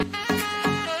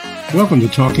Welcome to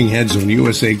Talking Heads on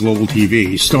USA Global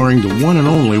TV, starring the one and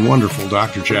only wonderful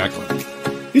Dr. Jacqueline.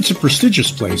 It's a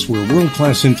prestigious place where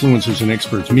world-class influencers and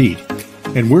experts meet,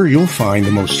 and where you'll find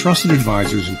the most trusted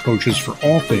advisors and coaches for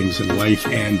all things in life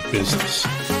and business.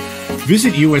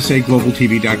 Visit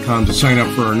usaglobaltv.com to sign up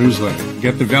for our newsletter,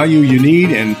 get the value you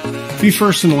need, and be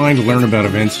first in line to learn about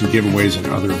events and giveaways and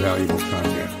other valuable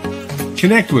content.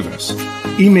 Connect with us.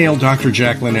 Email Dr.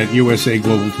 Jacqueline at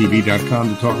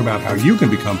usaglobaltv.com to talk about how you can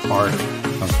become part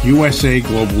of USA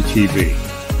Global TV.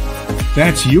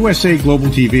 That's USA Global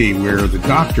TV, where the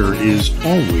doctor is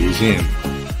always in.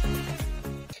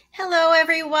 Hello,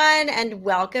 everyone, and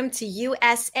welcome to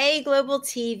USA Global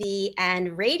TV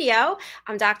and Radio.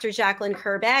 I'm Dr. Jacqueline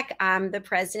Kerbeck. I'm the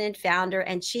president, founder,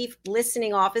 and chief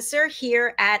listening officer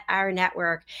here at our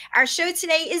network. Our show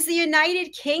today is the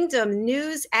United Kingdom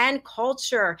news and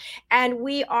culture, and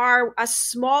we are a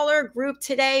smaller group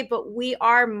today, but we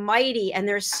are mighty, and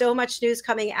there's so much news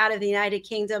coming out of the United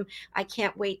Kingdom. I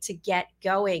can't wait to get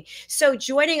going. So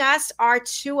joining us are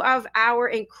two of our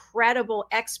incredible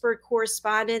expert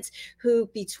correspondents who,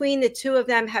 between the two of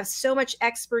them, have so much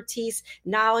expertise,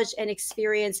 knowledge, and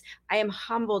experience. I am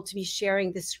humbled to be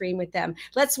sharing the screen with them.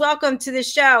 Let's welcome to the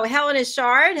show Helen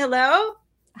Ishard. Hello.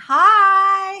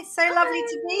 Hi. So lovely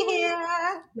to be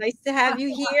here. Nice to have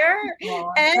you here.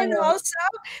 And also,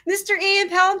 Mr. Ian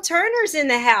Pelham Turner's in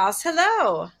the house.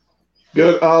 Hello.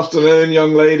 Good afternoon,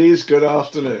 young ladies. Good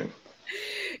afternoon.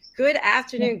 Good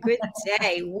afternoon, good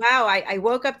day. Wow, I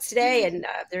woke up today and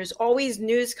there's always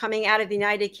news coming out of the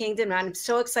United Kingdom. And I'm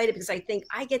so excited because I think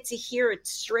I get to hear it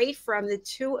straight from the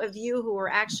two of you who are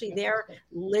actually there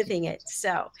living it.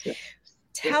 So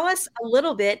tell us a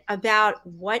little bit about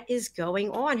what is going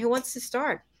on. Who wants to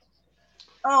start?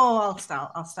 Oh,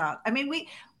 I'll start. I mean,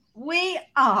 we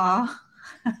are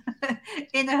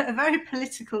in a very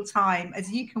political time,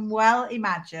 as you can well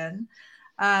imagine.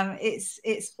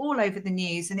 It's all over the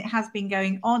news, and it has been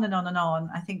going on and on and on,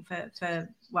 I think, for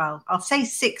well, I'll say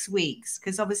 6 weeks,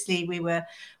 because obviously we were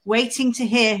waiting to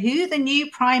hear who the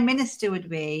new Prime Minister would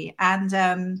be. And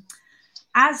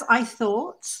as I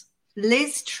thought,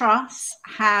 Liz Truss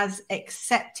has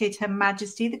accepted Her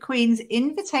Majesty the Queen's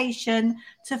invitation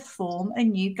to form a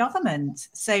new government.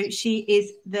 So she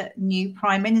is the new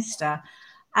Prime Minister.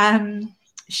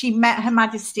 She met Her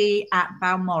Majesty at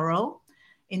Balmoral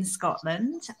in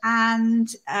Scotland,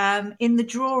 and in the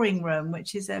drawing room,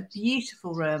 which is a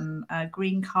beautiful room,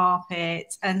 green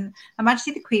carpet, and Her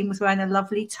Majesty the Queen was wearing a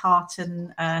lovely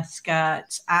tartan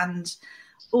skirt, and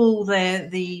all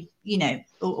the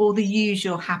all the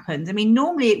usual happened. I mean,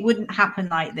 normally it wouldn't happen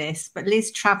like this, but Liz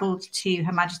travelled to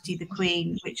Her Majesty the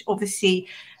Queen, which obviously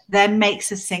then makes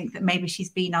us think that maybe she's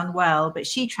been unwell, but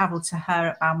she travelled to her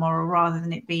at Balmoral rather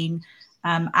than it being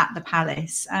at the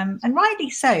palace, and rightly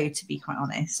so, to be quite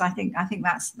honest. I think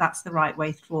that's the right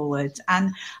way forward.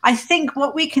 And I think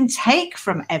what we can take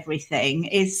from everything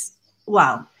is,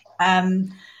 well,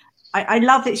 I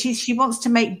love that she wants to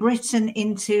make Britain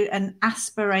into an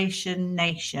aspiration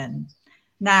nation.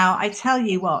 Now, I tell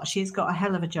you what, she's got a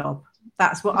hell of a job.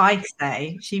 That's what I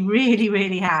say. She really,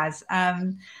 really has.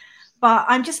 But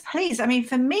I'm just pleased. I mean,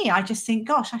 for me, I just think,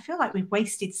 gosh, I feel like we've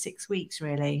wasted 6 weeks,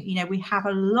 really. You know, we have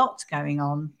a lot going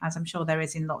on, as I'm sure there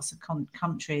is in lots of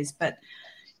countries. But,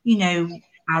 you know,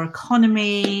 our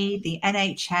economy, the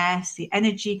NHS, the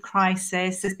energy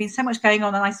crisis, there's been so much going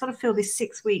on. And I sort of feel this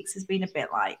 6 weeks has been a bit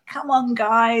like, come on,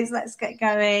 guys, let's get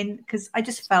going. Because I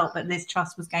just felt that Liz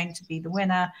Truss was going to be the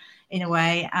winner in a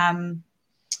way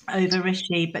over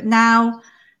Rishi. But now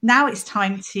it's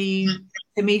time to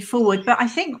move forward. But I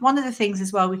think one of the things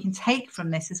as well we can take from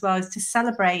this as well is to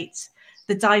celebrate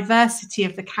the diversity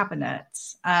of the cabinet.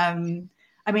 I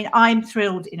mean, I'm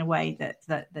thrilled in a way that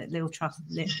Liz Truss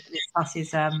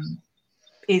is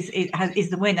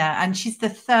the winner, and she's the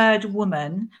third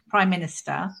woman Prime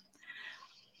Minister.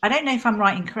 I don't know if I'm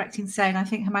right in correct in saying I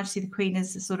think Her Majesty the Queen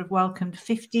has sort of welcomed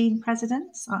 15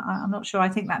 presidents. I'm not sure. I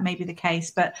think that may be the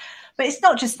case, but it's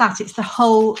not just that. It's the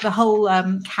whole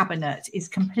cabinet is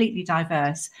completely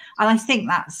diverse, and I think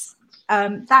that's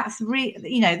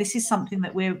this is something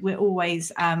that we're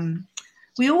always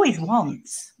we always want.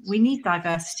 We need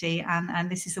diversity, and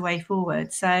this is the way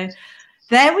forward. So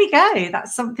there we go.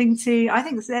 That's something I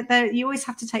think you always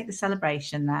have to take the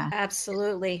celebration there.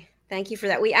 Absolutely. Thank you for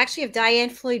that. We actually have Diane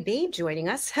Floyd-Beebe joining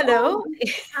us. Hello. Oh,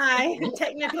 hi.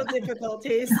 Technical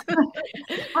difficulties.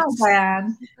 Hi,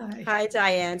 Diane. Hi,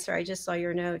 Diane. Sorry, I just saw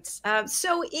your notes.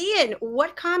 So, Ian,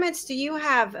 what comments do you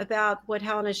have about what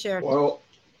Helena shared? Well,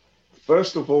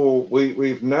 first of all,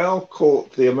 we've now caught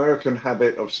the American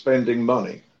habit of spending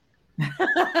money.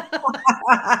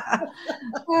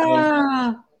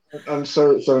 And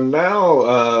so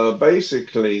now,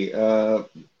 basically,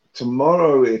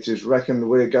 tomorrow it is reckoned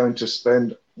we're going to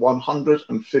spend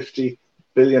 £150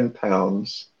 billion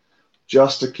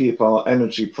just to keep our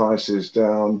energy prices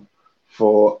down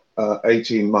for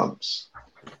 18 months.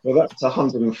 Well, that's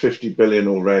 150 billion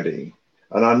already.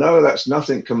 And I know that's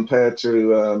nothing compared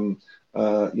to,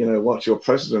 what your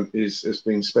president has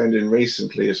been spending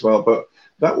recently as well, but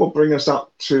that will bring us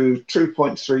up to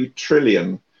 2.3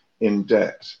 trillion in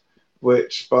debt,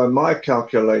 which by my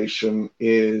calculation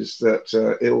is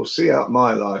that it will see out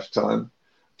my lifetime.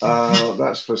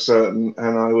 That's for certain.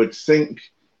 And I would think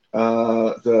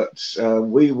that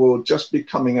we will just be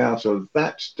coming out of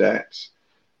that debt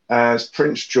as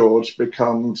Prince George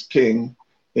becomes king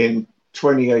in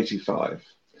 2085.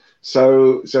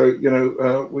 So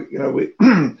we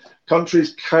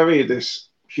countries carry this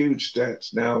huge debt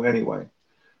now anyway.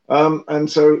 And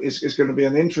so it's going to be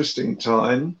an interesting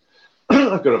time.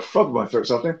 I've got a frog in my throat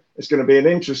something. It's going to be an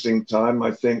interesting time,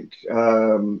 I think,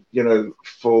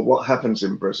 for what happens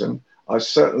in Britain. I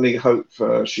certainly hope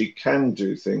she can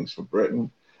do things for Britain.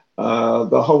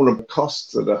 The whole of the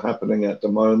costs that are happening at the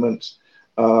moment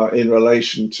in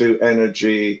relation to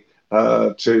energy,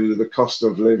 to the cost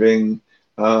of living,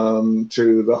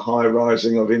 to the high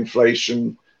rising of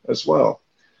inflation as well.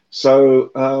 So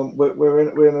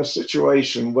we're in a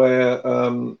situation where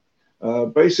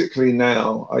basically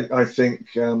now I think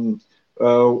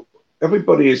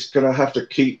everybody is going to have to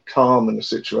keep calm in a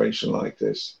situation like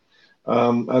this,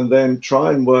 and then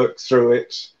try and work through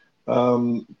it.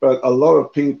 But a lot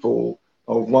of people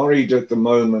are worried at the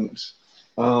moment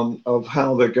of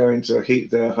how they're going to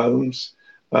heat their homes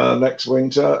next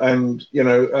winter. And,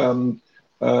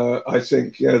 I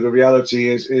think, the reality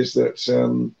is that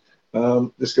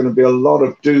there's going to be a lot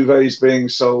of duvets being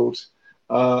sold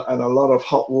and a lot of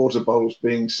hot water bowls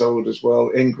being sold as well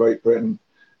in Great Britain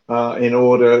in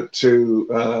order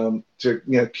to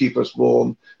keep us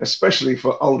warm, especially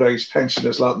for old age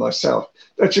pensioners like myself.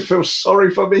 Don't you feel sorry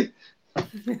for me?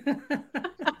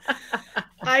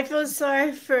 I feel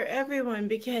sorry for everyone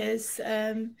because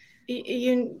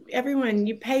you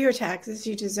pay your taxes,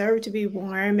 you deserve to be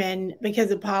warm, and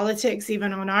because of politics,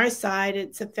 even on our side,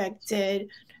 it's affected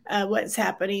what's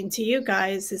happening to you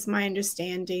guys, is my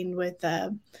understanding with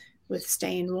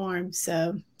staying warm.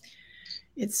 So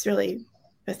it's really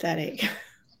pathetic.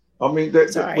 I mean,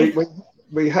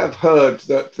 we have heard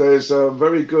that there's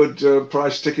very good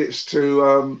price tickets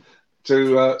to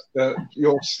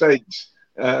your state.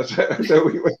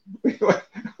 So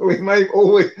we may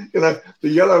always, the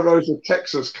Yellow Rose of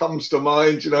Texas comes to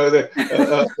mind. You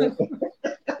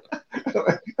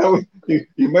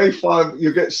may find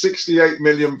you get 68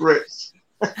 million Brits.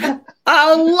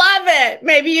 I'll love it.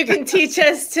 Maybe you can teach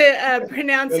us to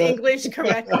pronounce English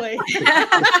correctly. You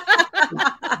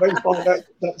may find that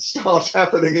starts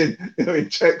happening in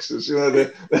Texas.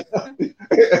 On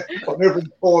every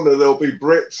corner there'll be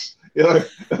Brits.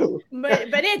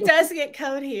 But it does get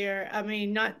cold here. I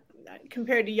mean, not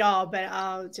compared to y'all, but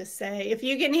I'll just say if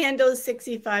you can handle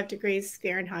 65 degrees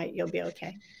Fahrenheit, you'll be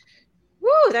okay.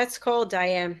 Woo, that's cold,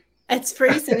 Diane. It's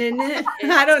freezing, isn't it?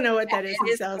 I don't know what that is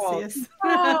in Celsius.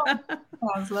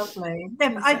 Sounds lovely.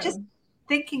 I'm just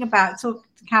thinking about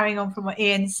carrying on from what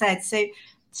Ian said. So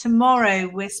tomorrow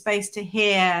we're supposed to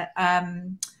hear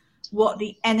what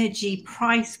the energy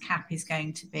price cap is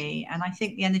going to be, and I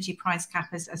think the energy price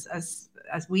cap, as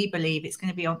we believe, it's going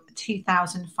to be on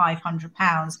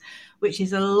 £2,500, which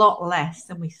is a lot less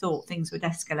than we thought things would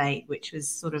escalate, which was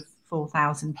sort of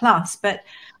 4,000 plus. But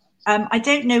I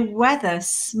don't know whether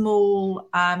small,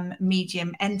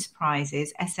 medium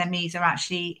enterprises, SMEs, are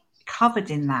actually covered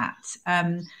in that.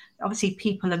 Obviously,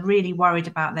 people are really worried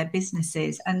about their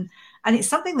businesses, and it's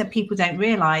something that people don't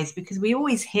realise, because we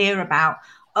always hear about,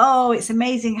 oh, it's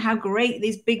amazing how great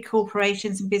these big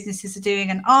corporations and businesses are doing,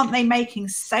 and aren't they making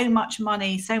so much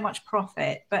money, so much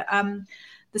profit? But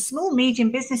the small,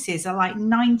 medium businesses are like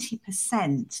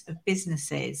 90% of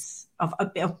businesses,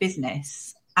 of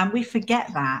business. And we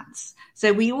forget that.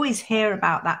 So we always hear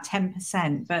about that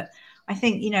 10%. But I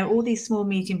think, all these small,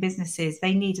 medium businesses,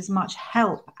 they need as much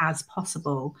help as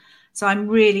possible. So I'm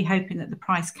really hoping that the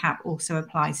price cap also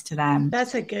applies to them.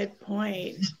 That's a good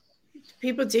point.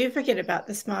 People do forget about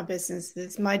the small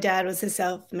businesses. My dad was a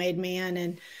self-made man,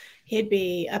 and he'd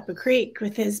be up a creek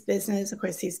with his business. Of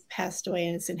course, he's passed away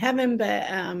and is in heaven, but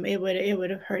it would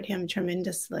have hurt him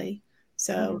tremendously.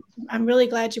 So I'm really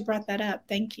glad you brought that up.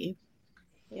 Thank you.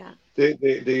 Yeah.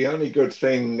 The only good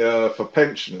thing for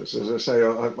pensioners, as I say,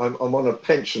 I'm on a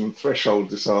pension threshold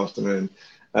this afternoon.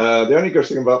 The only good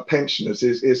thing about pensioners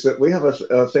is that we have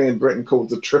a thing in Britain called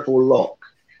the triple lock.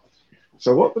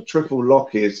 So what the triple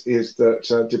lock is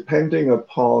that depending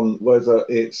upon whether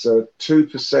it's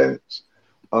 2%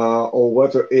 or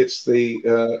whether it's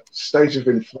the state of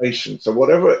inflation, so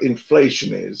whatever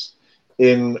inflation is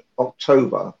in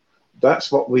October,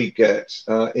 that's what we get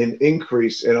in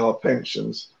increase in our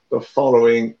pensions the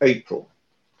following April.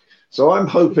 So I'm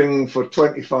hoping for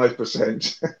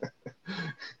 25%.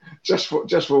 just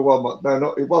for 1 month.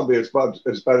 No, it won't be as bad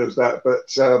as that, but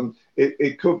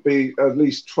it could be at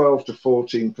least 12 to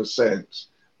 14%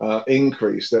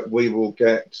 increase that we will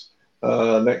get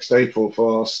next April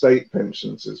for our state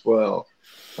pensions as well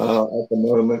at the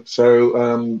moment.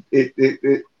 So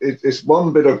it's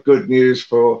one bit of good news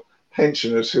for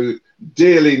pensioners who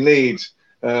dearly need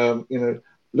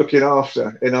looking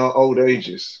after in our old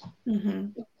ages.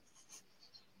 Mm-hmm.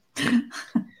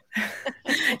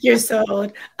 You're so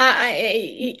old.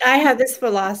 I have this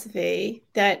philosophy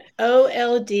that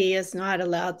OLD is not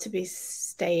allowed to be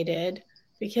stated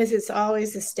because it's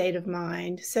always a state of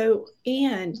mind. So,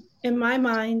 Ian, in my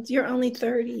mind, you're only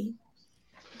 30.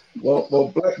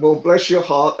 Well, bless your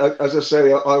heart. As I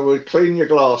say, I would clean your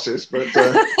glasses, but.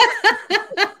 Well,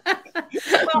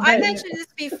 I mentioned this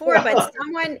before, but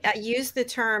someone used the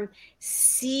term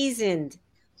seasoned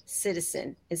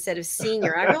citizen instead of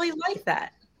senior. I really like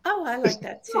that. Oh, I like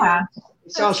that too. Yeah.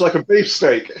 It sounds like a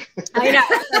beefsteak. I know.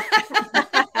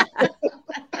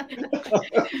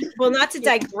 Well, not to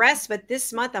digress, but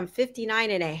this month I'm 59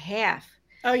 and a half.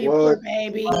 Oh, you poor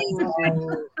baby.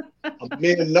 A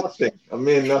mere nothing.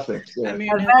 Yeah. A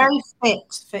very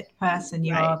fit person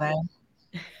you are there.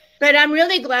 But I'm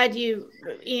really glad you,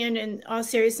 Ian, in all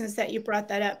seriousness, that you brought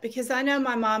that up, because I know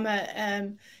my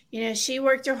mama, she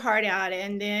worked her heart out,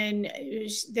 and then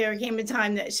there came a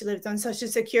time that she lived on Social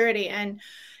Security, and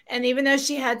even though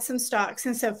she had some stocks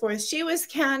and so forth, she was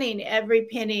counting every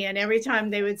penny, and every time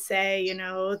they would say,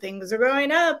 things are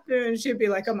going up, and she'd be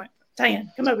like, "Oh my,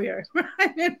 Diane, come over here."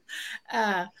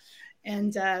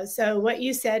 So what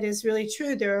you said is really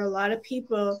true. There are a lot of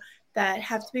people that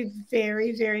have to be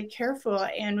very, very careful.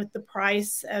 And with the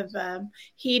price of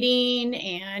heating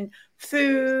and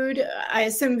food, I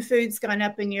assume food's gone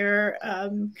up in your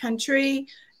country.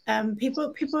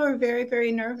 People are very,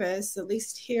 very nervous, at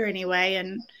least here anyway.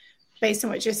 And based on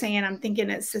what you're saying, I'm thinking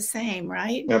it's the same,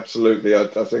 right? Absolutely. I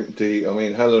think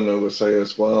Helena will say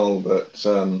as well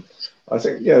that I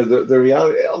think, the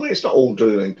reality, it's not all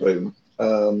doom and gloom.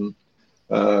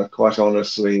 Quite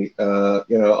honestly,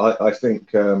 I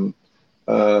think,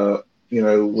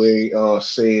 we are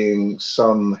seeing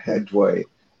some headway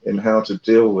in how to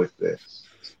deal with this.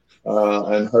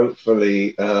 And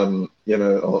hopefully,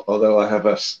 although I have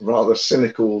a rather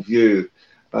cynical view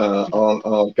on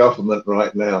our government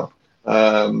right now,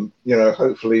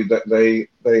 hopefully that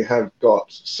they have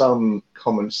got some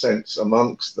common sense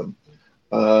amongst them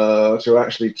to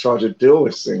actually try to deal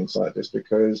with things like this,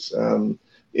 because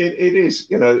it is,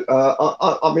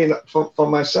 for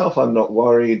myself, I'm not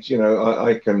worried.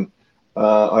 I can,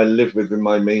 I live within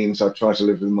my means. I try to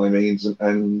live within my means,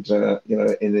 and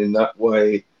in that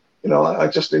way, I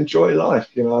just enjoy life.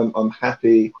 I'm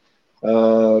happy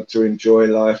to enjoy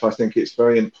life. I think it's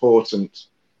very important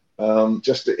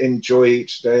just to enjoy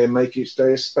each day and make each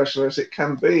day as special as it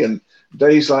can be. And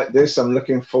days like this, I'm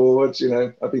looking forward.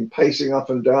 I've been pacing up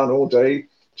and down all day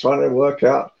trying to work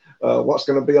out what's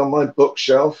going to be on my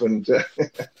bookshelf, and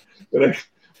the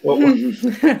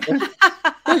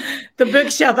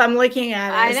bookshelf I'm looking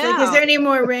at. I know. Like, is there any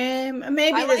more room?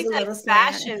 Maybe I there's like a little that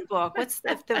fashion book. What's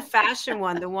the fashion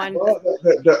one? The one. Well,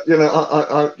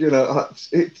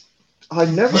 I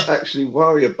never actually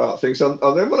worry about things, and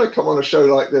then when I come on a show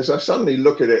like this, I suddenly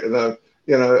look at it, and and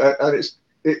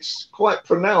it's quite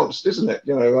pronounced, isn't it?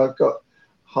 I've got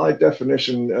high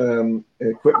definition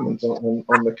equipment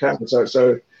on the camera,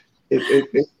 so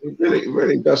it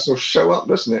really does sort of show up,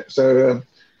 doesn't it? So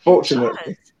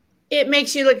fortunately, it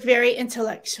makes you look very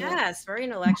intellectual. Yes, very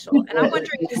intellectual. And I'm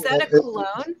wondering, is that a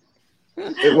cologne?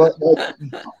 What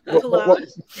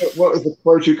is the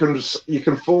quote? You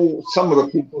can fool some of the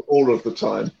people all of the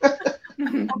time.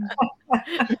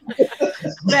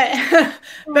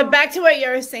 but back to what you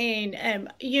were saying,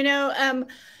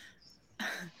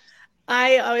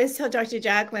 I always tell Dr.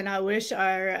 Jacqueline, I wish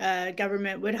our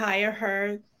government would hire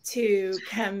her to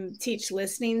come teach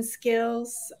listening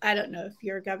skills. I don't know if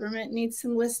your government needs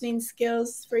some listening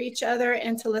skills for each other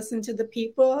and to listen to the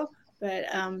people, but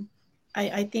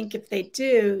I think if they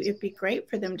do, it'd be great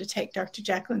for them to take Dr.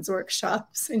 Jacqueline's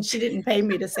workshops. And she didn't pay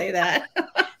me to say that.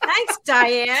 Thanks,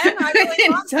 Diane. I really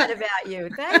love that about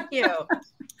you. Thank you.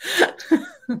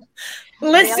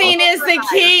 Listening is the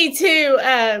key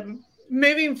to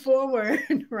moving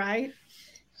forward, right?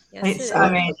 Yes, I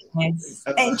mean, it's,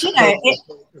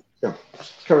 yeah.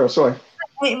 Carry on, sorry.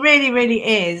 It really, really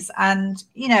is. And,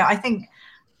 I think,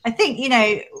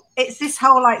 it's this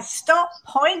whole like, stop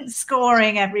point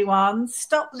scoring, everyone.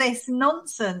 Stop this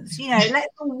nonsense.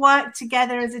 Let's all work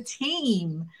together as a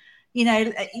team.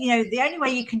 The only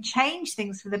way you can change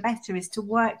things for the better is to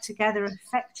work together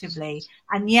effectively.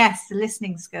 And yes, the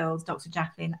listening skills, Dr.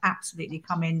 Jacqueline, absolutely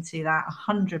come into that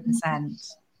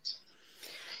 100%.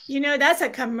 That's a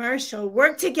commercial.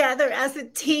 Work together as a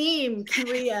team. Can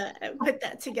we put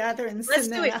that together and let's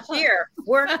do it here?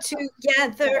 Work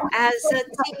together as a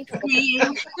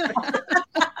team.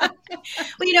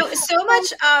 Well, so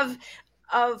much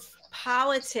of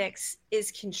politics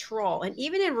is control, and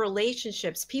even in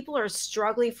relationships, people are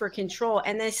struggling for control,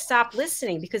 and they stop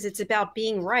listening because it's about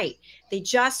being right. They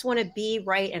just want to be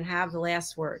right and have the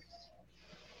last word.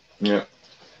 Yeah.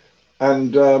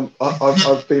 And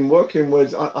I've been working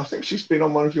with, I think she's been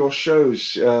on one of your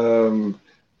shows, Lean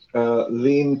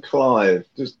Clive.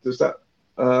 Does that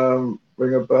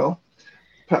ring a bell?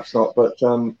 Perhaps not, but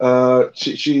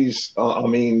she's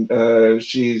Lebanese.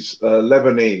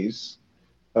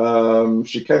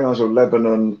 She came out of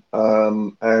Lebanon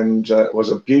and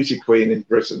was a beauty queen in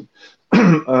Britain,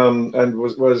 and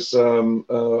was a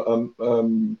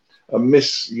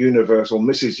Miss Universe or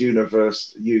Mrs.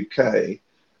 Universe UK.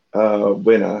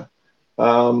 Winner,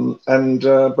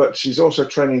 but she's also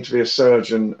training to be a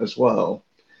surgeon as well.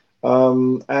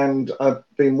 And I've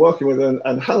been working with her,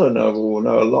 and Helena will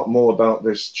know a lot more about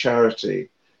this charity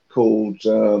called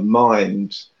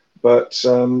Mind. But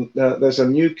there's a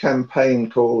new campaign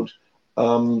called,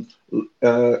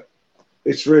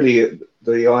 it's really,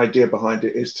 the idea behind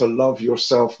it is to love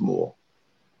yourself more.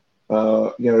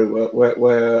 Where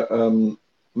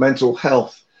mental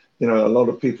health, a lot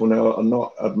of people now are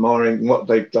not admiring what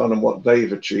they've done and what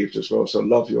they've achieved as well. So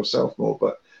love yourself more.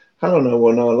 But Helena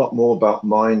will know a lot more about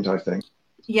Mind, I think.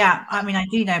 Yeah, I mean, I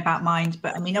do know about Mind,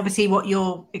 but I mean, obviously what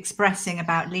you're expressing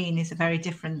about Lean is a very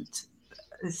different,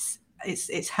 it's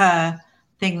her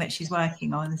thing that she's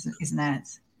working on, isn't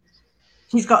it?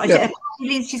 She's got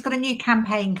a new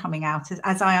campaign coming out,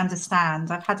 as I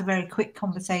understand. I've had a very quick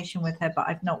conversation with her, but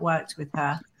I've not worked with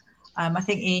her. I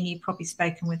think, Ian, you've probably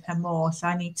spoken with her more, so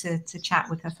I need to chat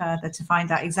with her further to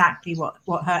find out exactly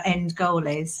what her end goal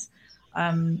is.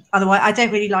 Otherwise, I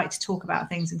don't really like to talk about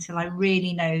things until I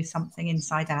really know something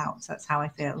inside out. So that's how I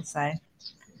feel. So,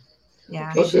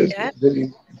 yeah. But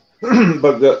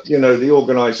the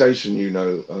organisation,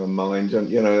 Mind,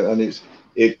 and and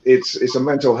it's a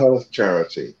mental health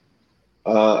charity.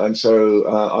 And so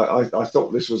I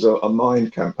thought this was a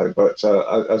Mind campaign, but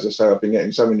as I say, I've been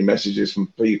getting so many messages from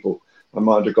people, I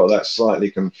might have got that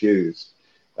slightly confused.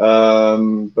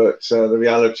 But the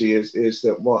reality is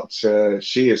that what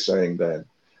she is saying then,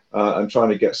 and trying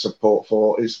to get support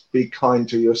for, is be kind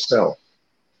to yourself.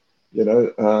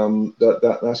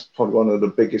 That's probably one of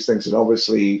the biggest things. And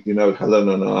obviously, Helen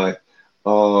and I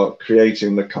are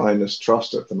creating the Kindness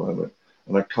Trust at the moment,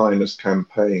 and a kindness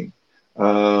campaign.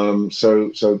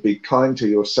 So be kind to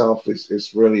yourself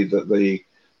is really the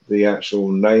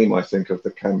actual name, I think, of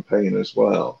the campaign as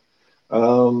well.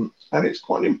 And it's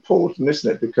quite important, isn't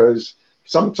it? Because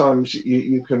sometimes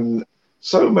you can,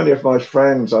 so many of my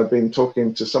friends, I've been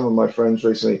talking to some of my friends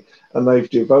recently, and they've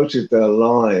devoted their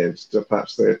lives to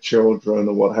perhaps their children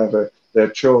or whatever. Their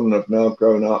children have now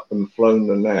grown up and flown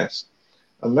the nest.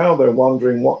 And now they're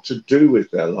wondering what to do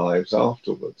with their lives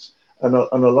afterwards. And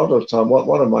a lot of the time,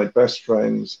 one of my best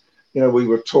friends, we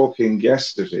were talking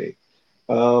yesterday,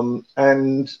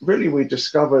 and really we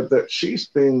discovered that she's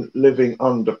been living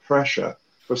under pressure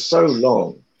for so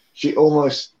long. She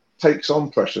almost takes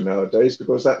on pressure nowadays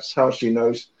because that's how she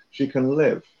knows she can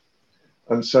live.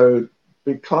 And so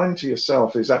be kind to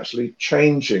yourself is actually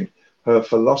changing her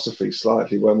philosophy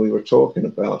slightly when we were talking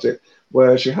about it,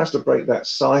 where she has to break that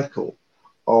cycle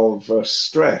of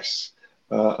stress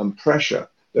and pressure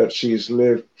that she's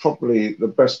lived probably the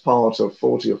best part of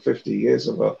 40 or 50 years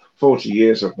of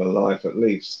her life at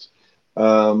least.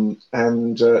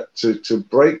 And to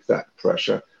break that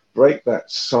pressure, break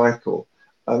that cycle,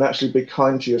 and actually be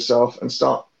kind to yourself and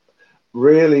start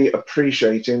really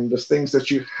appreciating the things that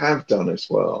you have done as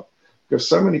well. Because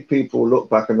so many people look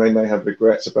back and they may have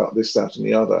regrets about this, that, and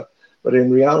the other. But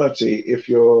in reality, if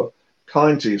you're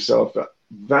kind to yourself,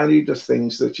 value the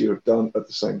things that you have done at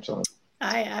the same time.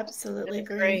 I absolutely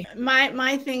agree.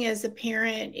 My thing as a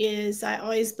parent is I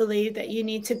always believe that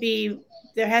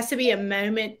there has to be a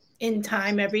moment in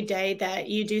time every day that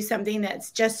you do something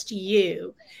that's just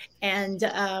you. And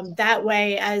that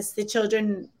way, as the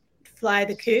children fly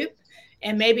the coop,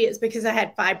 And maybe it's because I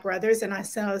had 5 brothers and I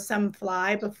saw some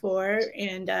fly before,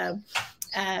 and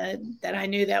that I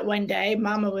knew that one day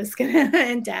Mama was gonna,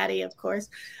 and Daddy, of course,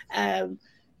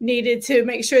 needed to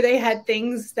make sure they had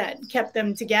things that kept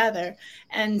them together.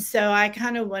 And so I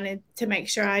kind of wanted to make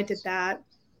sure I did that.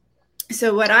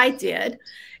 So what I did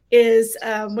is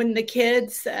when the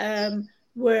kids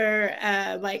were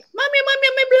like, mommy,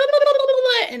 blah, blah, blah,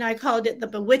 blah, and I called it the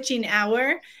bewitching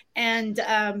hour. And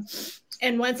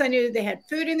once I knew they had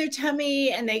food in their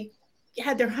tummy and they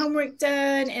had their homework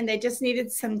done and they just needed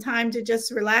some time to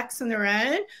just relax on their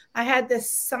own, I had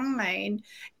this sign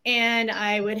and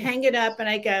I would hang it up and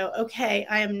I go, okay,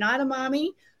 I am not a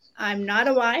mommy. I'm not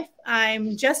a wife.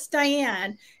 I'm just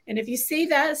Diane. And if you see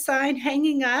that sign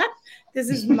hanging up, this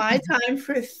is my time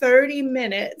for 30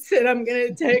 minutes. And I'm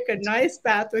going to take a nice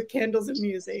bath with candles and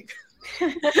music.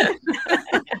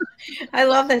 I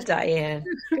love that, Diane.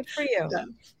 Good for you. So,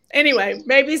 anyway,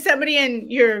 maybe somebody in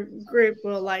your group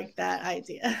will like that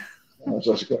idea.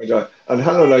 That's a great idea. And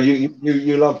Helena,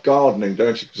 you love gardening,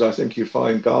 don't you? Because I think you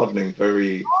find gardening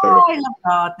very. I love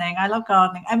gardening. I love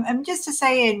gardening. And just to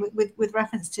say, with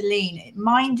reference to Lean,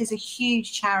 Mind is a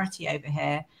huge charity over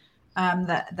here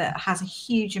that has a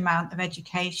huge amount of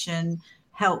education,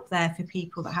 help there for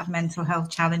people that have mental health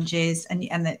challenges,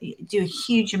 and that do a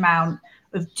huge amount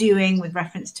of doing with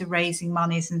reference to raising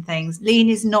monies and things. Lean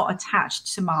is not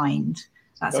attached to Mind.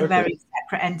 That's a very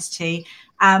separate entity.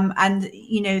 And,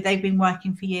 you know, they've been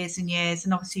working for years and years.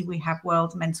 And obviously we have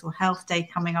World Mental Health Day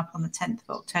coming up on the 10th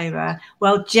of October.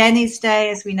 Well, Jenny's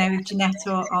Day, as we know with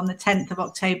Janetta, on the 10th of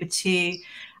October too.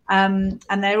 And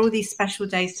there are all these special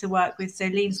days to work with. So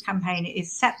Lean's campaign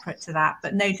is separate to that,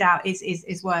 but no doubt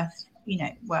is worth, you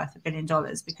know, worth $1 billion,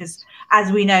 because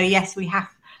as we know, yes, we have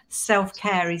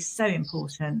self-care is so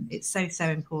important. It's so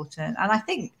important. And I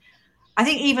think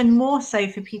even more so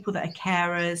for people that are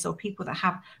carers or people that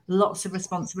have lots of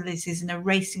responsibilities and are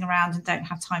racing around and don't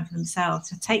have time for themselves,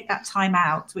 to take that time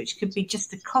out, which could be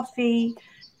just a coffee,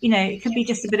 you know, it could be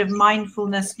just a bit of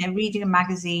mindfulness, you know, reading a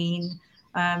magazine.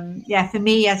 For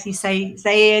me, as you say,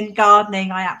 Ian,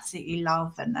 gardening, I absolutely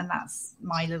love, and that's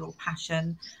my little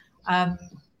passion. I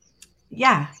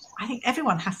think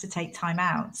everyone has to take time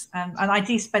out. And I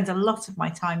do spend a lot of my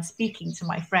time speaking to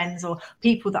my friends or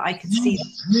people that I can see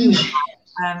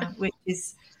which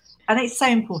is, and it's so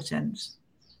important.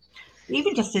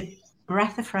 Even just a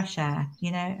breath of fresh air,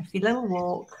 you know, a little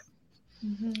walk.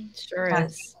 Mm-hmm. Sure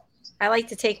is. I like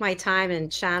to take my time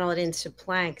and channel it into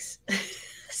planks.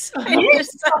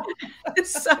 There's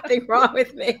something wrong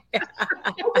with me.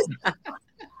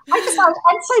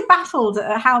 I'm so baffled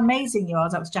at how amazing you are,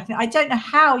 Dr. Jacqueline. I don't know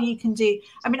how you can do.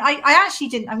 I mean, I actually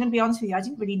didn't. I'm going to be honest with you. I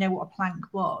didn't really know what a plank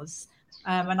was,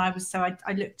 and I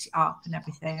looked it up and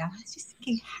everything. I was just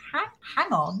thinking,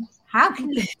 hang on, how can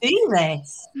you do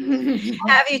this?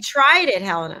 Have you tried it,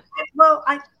 Helena? Well,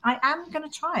 I am going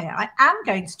to try it. I am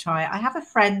going to try it. I have a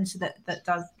friend that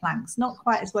does planks, not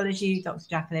quite as well as you, Dr.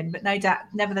 Jacqueline, but no doubt,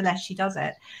 nevertheless, she does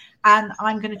it. And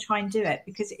I'm going to try and do it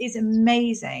because it is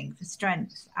amazing for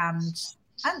strength and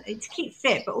to keep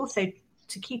fit, but also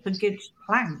to keep a good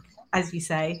plank, as you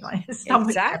say. Like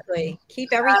exactly.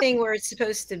 Keep everything where it's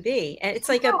supposed to be. And it's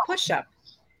like a push-up.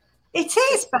 It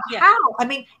is, but how? I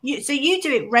mean, you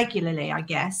do it regularly, I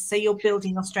guess. So you're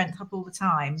building your strength up all the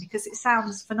time, because it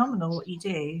sounds phenomenal what you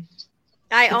do.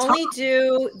 I only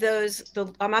do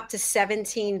I'm up to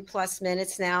 17 plus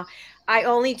minutes now. I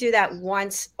only do that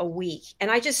once a week. And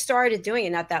I just started doing it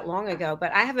not that long ago,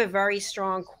 but I have a very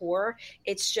strong core.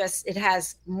 It's just, it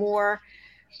has more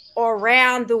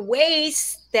around the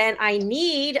waist than I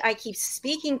need. I keep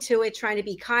speaking to it, trying to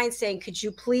be kind, saying, could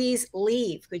you please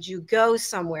leave? Could you go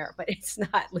somewhere? But it's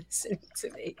not listening to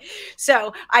me.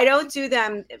 So I don't do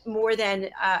them more than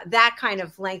that kind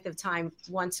of length of time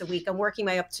once a week. I'm working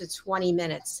my up to 20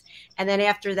 minutes. And then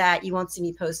after that, you won't see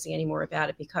me posting anymore about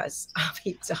it because I'll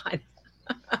be done.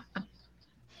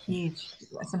 Huge.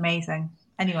 That's amazing.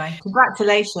 Anyway,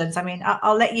 congratulations. I mean,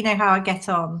 I'll let you know how I get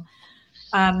on.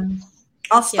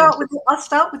 I'll start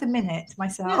with a minute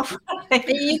myself.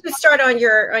 You can start on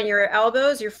your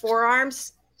elbows, your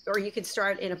forearms, or you can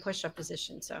start in a push-up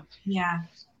position. So yeah,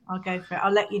 I'll go for it.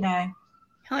 I'll let you know.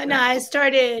 Helena, I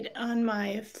started on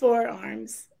my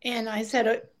forearms, and I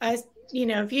said,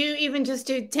 if you even just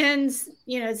do 10,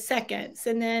 seconds,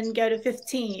 and then go to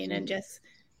 15, and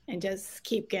just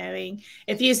keep going.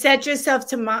 If you set yourself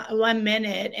to 1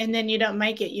 minute and then you don't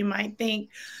make it, you might think,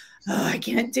 oh, I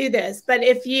can't do this. But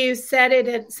if you set it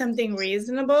at something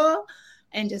reasonable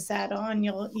and just add on,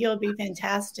 you'll be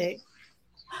fantastic.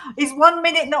 Is 1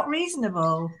 minute not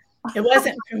reasonable? It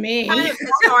wasn't for me. It's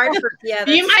hard for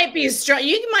you might be strong.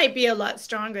 You might be a lot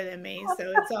stronger than me.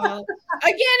 So it's all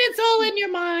it's all in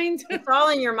your mind. It's all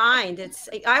in your mind.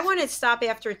 I want to stop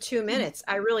after 2 minutes.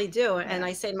 I really do. And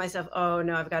I say to myself, oh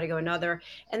no, I've got to go another.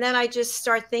 And then I just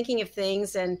start thinking of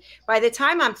things. And by the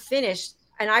time I'm finished,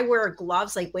 and I wear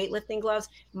gloves, like weightlifting gloves,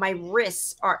 my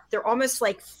wrists they're almost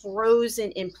like frozen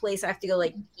in place. I have to go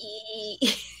like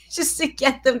just to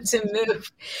get them to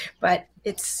move. But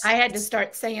I had to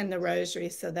start saying the rosary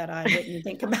so that I wouldn't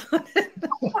think about it.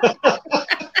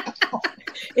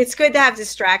 It's good to have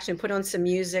distraction. Put on some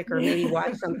music or maybe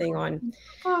watch something on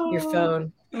your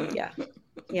phone. Yeah.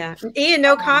 Yeah. Ian,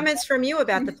 no comments from you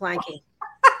about the planking.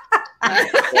 I'm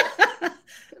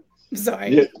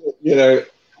sorry.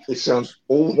 It sounds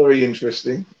all very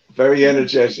interesting, very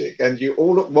energetic, and you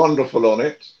all look wonderful on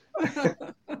it.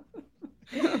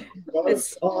 Don't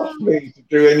ask me to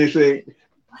do anything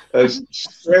as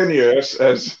strenuous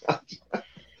as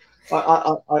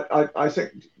I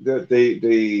think that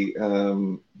the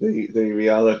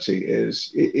reality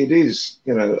is it is,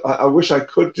 I wish I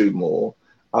could do more,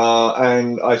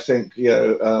 and I think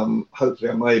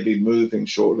hopefully I may be moving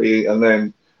shortly, and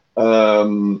then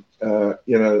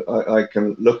I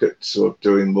can look at sort of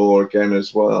doing more again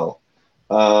as well.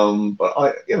 But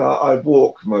I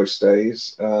walk most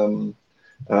days, and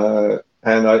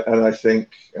I think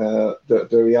that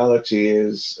the reality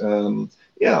is,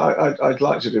 I'd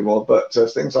like to do more, but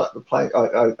things like the plank,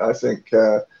 I think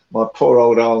my poor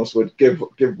old arms would give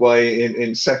way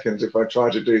in seconds if I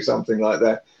tried to do something like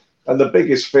that. And the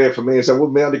biggest fear for me is I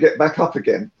wouldn't be able to get back up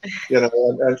again,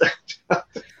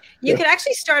 You could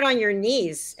actually start on your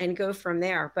knees and go from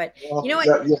there. But you know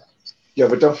what?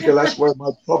 But don't forget that's where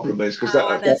my problem is. Because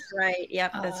that's right.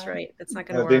 Yep, that's right. That's not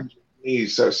going to work.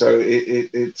 Knees, so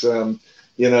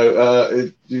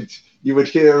you would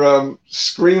hear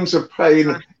screams of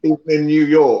pain even in New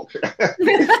York.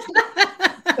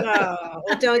 Oh,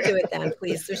 well, don't do it then,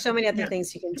 please. There's so many other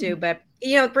things you can do. But,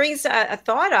 it brings a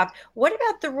thought up. What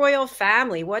about the royal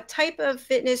family? What type of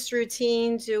fitness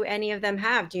routine do any of them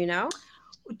have? Do you know?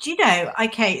 Do you know,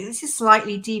 okay, this is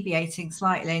slightly deviating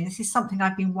slightly, and this is something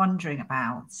I've been wondering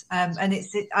about. And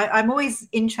I'm always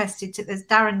interested there's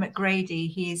Darren McGrady.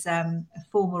 He's a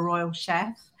former royal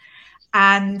chef,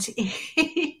 and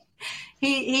he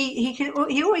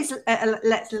always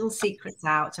lets little secrets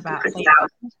out about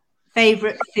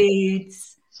favorite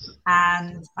foods.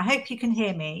 And I hope you can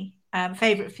hear me,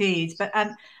 favorite foods. But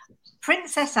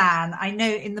Princess Anne, I know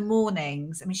in the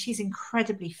mornings, she's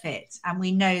incredibly fit, and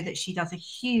we know that she does a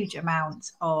huge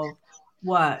amount of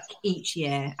work each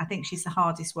year. I think she's the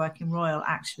hardest working royal,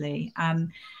 actually.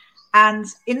 And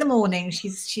in the morning, she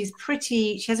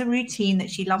has a routine that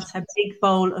she loves her big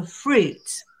bowl of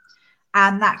fruit,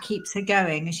 and that keeps her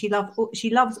going. And she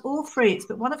loves all fruits,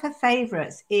 but one of her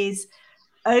favorites is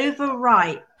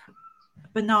overripe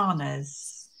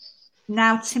bananas.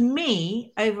 Now, to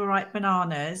me, overripe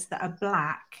bananas that are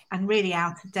black and really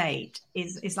out of date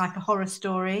is like a horror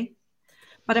story.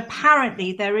 But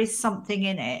apparently there is something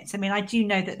in it. I do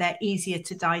know that they're easier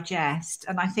to digest,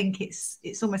 and I think it's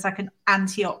almost like an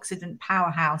antioxidant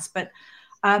powerhouse. But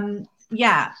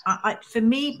for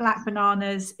me, black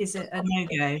bananas is a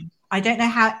no-go. I don't know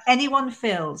how anyone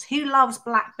feels. Who loves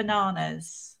black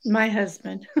bananas? My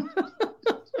husband. I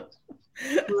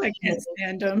can't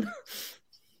stand them.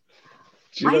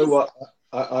 Do you know what?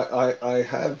 I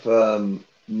have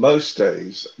most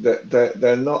days that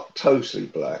they're not totally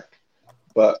black,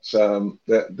 but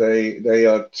they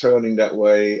are turning that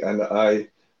way, and I've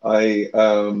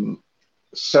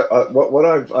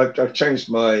changed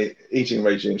my eating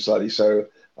regime slightly. So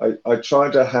I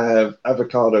try to have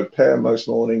avocado pear most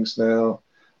mornings now.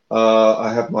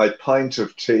 I have my pint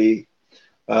of tea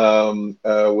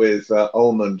with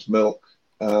almond milk.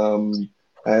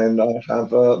 And I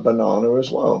have a banana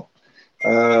as well,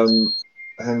 so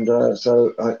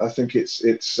I think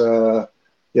it's one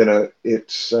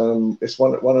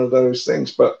of those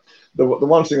things. But the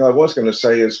one thing I was going to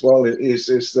say as well is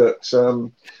that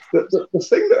the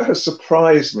thing that has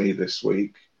surprised me this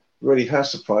week, really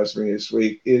has surprised me this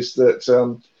week, is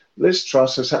that Liz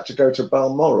Truss has had to go to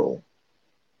Balmoral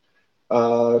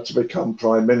to become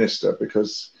Prime Minister,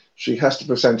 because she has to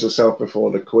present herself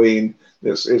before the Queen.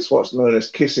 It's what's known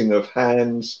as kissing of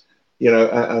hands,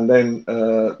 and then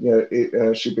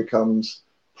she becomes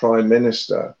Prime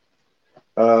Minister.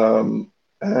 And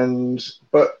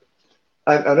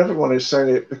everyone is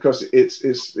saying it because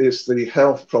it's the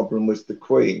health problem with the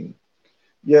Queen.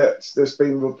 Yet there's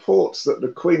been reports that the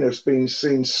Queen has been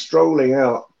seen strolling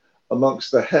out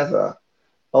amongst the heather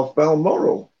of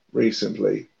Balmoral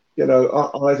recently. you know,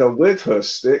 either with her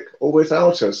stick or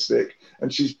without her stick,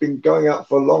 and she's been going out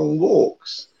for long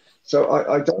walks. So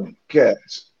I don't get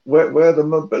where the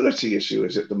mobility issue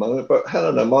is at the moment, but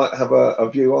Helena might have a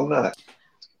view on that.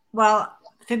 Well,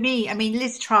 for me, I mean,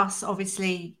 Liz Truss,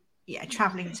 obviously, yeah,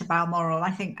 traveling to Balmoral,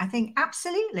 I think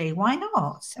absolutely, why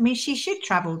not? I mean, she should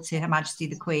travel to Her Majesty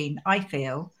the Queen, I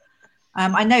feel.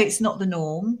 I know it's not the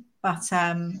norm, but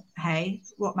hey,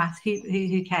 what matter?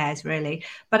 Who cares, really?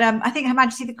 But I think Her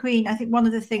Majesty the Queen, I think one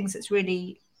of the things that's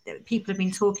really people have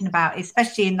been talking about,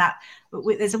 especially in that,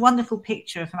 there's a wonderful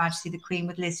picture of Her Majesty the Queen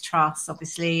with Liz Truss,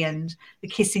 obviously, and the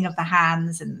kissing of the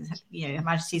hands, and, you know, Her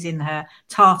Majesty's in her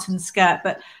tartan skirt.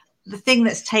 But the thing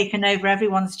that's taken over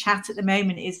everyone's chat at the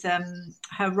moment is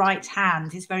her right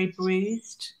hand is very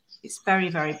bruised. It's very,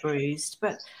 very bruised,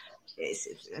 but it's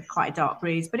quite a dark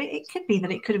bruise. But it could be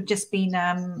that it could have just been,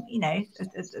 you know,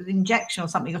 an injection or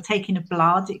something, or taking of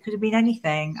blood. It could have been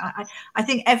anything. I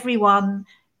think everyone,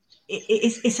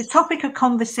 it's a topic of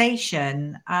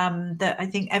conversation that I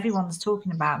think everyone's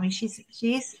talking about. I mean, she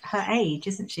is her age,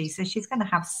 isn't she? So she's going to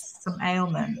have some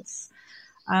ailments.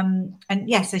 And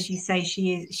yes, as you say,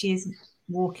 she is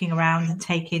walking around and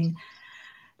taking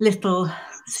little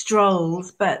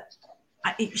strolls, but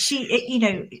you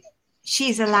know,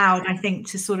 she's allowed, I think,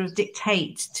 to sort of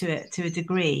dictate to it to a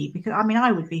degree, because I mean,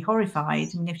 I would be horrified.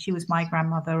 I mean, if she was my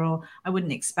grandmother, or I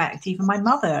wouldn't expect even my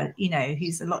mother, you know,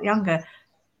 who's a lot younger,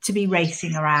 to be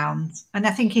racing around. And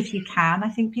I think if you can, I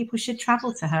think people should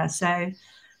travel to her. So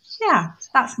yeah,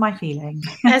 that's my feeling.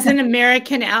 As an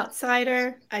American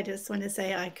outsider, I just want to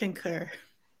say I concur.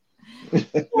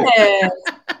 Yes.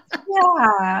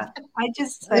 Yeah, I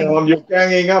just think you're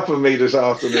ganging up on me this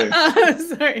afternoon.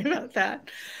 Sorry about that,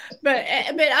 but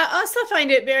I also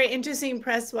find it very interesting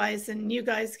press-wise, and you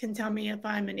guys can tell me if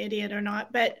I'm an idiot or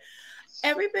not, but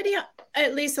everybody,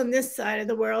 at least on this side of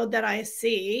the world that I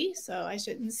see, so I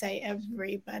shouldn't say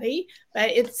everybody, but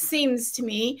it seems to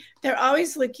me they're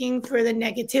always looking for the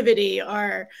negativity,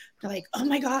 or like, oh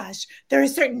my gosh, they're a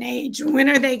certain age, when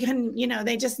are they going, you know,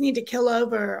 they just need to kill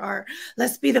over, or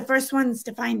let's be the first ones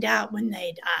to find out when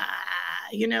they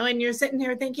die, you know. And you're sitting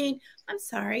there thinking, I'm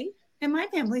sorry, in my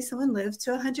family, someone lived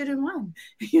to 101,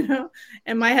 you know,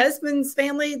 and my husband's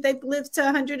family, they've lived to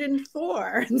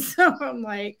 104. And so I'm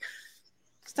like,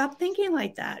 stop thinking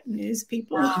like that, news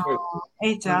people. Oh,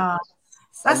 it does.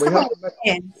 That's the way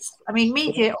it is. I mean,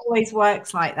 media always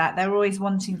works like that. They're always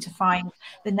wanting to find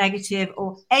the negative,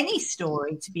 or any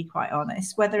story, to be quite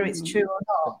honest, whether it's true or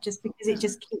not, just because it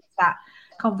just keeps that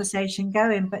conversation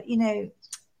going. But, you know,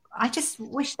 I just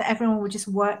wish that everyone would just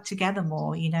work together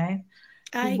more, you know.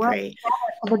 I agree.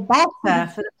 For the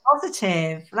better, for the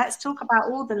positive. Let's talk about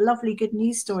all the lovely good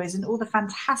news stories and all the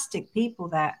fantastic people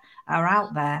that are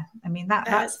out there. I mean,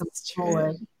 that's the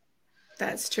forward.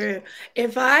 That's true.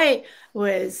 If I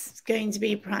was going to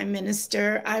be prime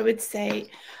minister, I would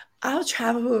say, I'll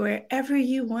travel wherever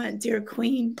you want, dear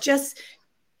Queen. Just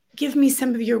give me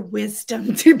some of your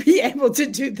wisdom to be able to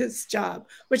do this job,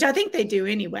 which I think they do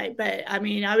anyway. But I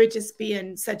mean, I would just be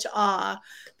in such awe,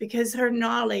 because her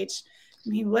knowledge, I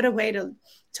mean, what a way to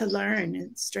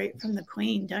learn straight from the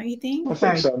Queen, don't you think? I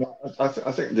think so. I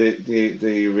think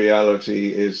the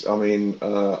reality is, I mean,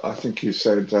 I think you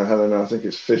said, Helena, I think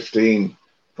it's 15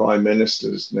 prime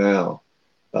ministers now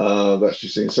that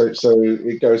she's seen. So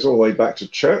it goes all the way back to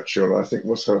Churchill, I think,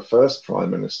 was her first prime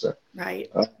minister. Right.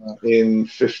 In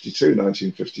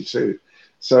 1952.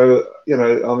 So, you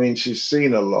know, I mean, she's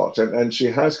seen a lot, and she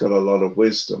has got a lot of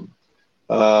wisdom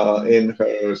in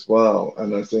her as well.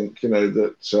 And I think, you know,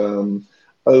 that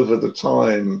over the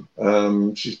time,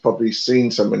 she's probably seen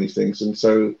so many things. And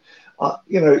so,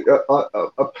 you know,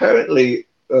 apparently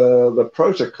the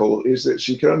protocol is that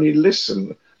she can only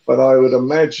listen, but I would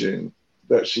imagine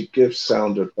that she gives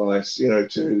sound advice, you know,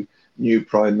 to new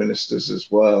prime ministers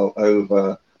as well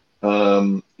over,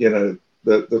 you know,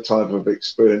 the type of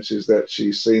experiences that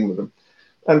she's seen with them.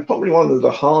 And probably one of the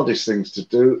hardest things to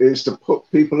do is to put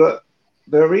people at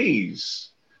their ease.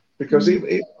 Because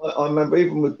I remember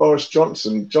even with Boris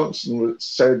Johnson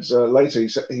said later,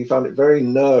 he found it very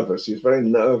nervous. He was very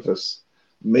nervous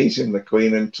meeting the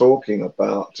Queen and talking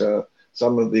about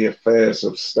some of the affairs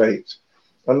of state.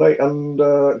 And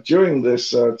during this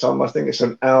time, I think it's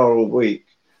an hour a week,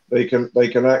 they can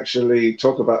actually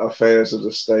talk about affairs of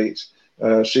the state.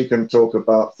 She can talk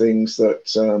about things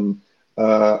that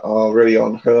are really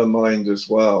on her mind as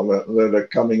well, that are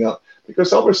coming up.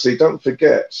 Because obviously, don't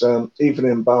forget, even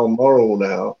in Balmoral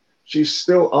now, she's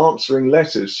still answering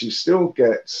letters. She still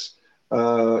gets,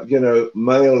 you know,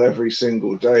 mail every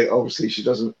single day. Obviously, she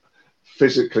doesn't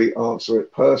physically answer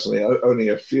it personally, only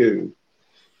a few.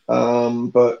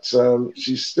 but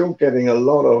she's still getting a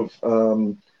lot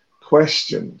of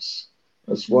questions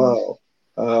as well,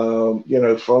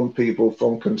 from people,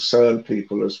 from concerned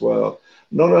people as well,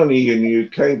 not only in the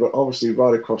UK, but obviously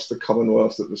right across the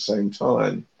Commonwealth at the same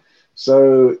time.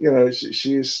 So,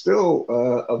 she is still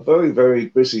a very, very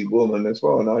busy woman as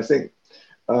well. And I think,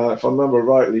 if I remember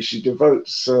rightly, she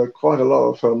devotes quite a lot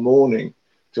of her morning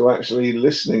to actually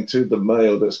listening to the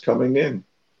mail that's coming in.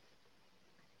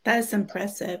 That's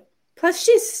impressive. Plus,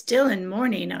 she's still in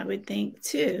mourning, I would think,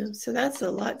 too. So that's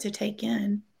a lot to take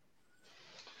in.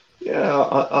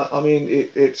 Yeah, I mean,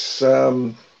 it's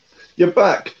you're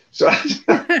back. So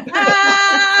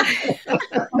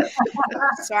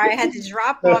sorry, I had to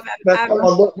drop off.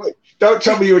 Don't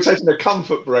tell me you were taking a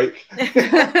comfort break.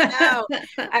 No,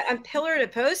 I'm pillar to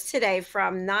post today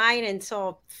from 9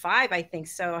 until 5, I think.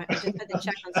 So I just had to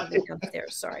check on something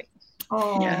downstairs. Sorry.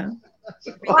 Oh, yeah.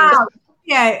 Wow.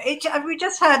 Yeah, we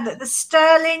just heard that the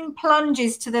sterling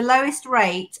plunges to the lowest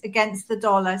rate against the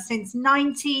dollar since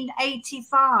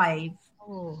 1985.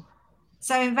 Oh.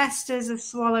 So investors are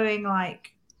swallowing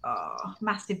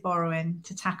massive borrowing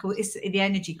to tackle the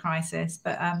energy crisis.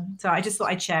 But so I just thought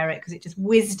I'd share it because it just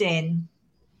whizzed in.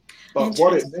 But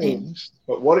what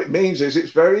it means is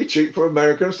it's very cheap for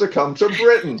Americans to come to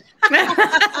Britain.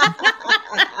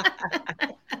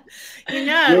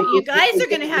 You guys are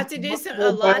going to have to do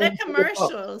a lot of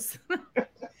commercials.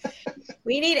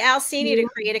 We need Alcini to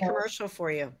create a commercial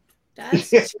for you. That's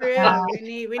true.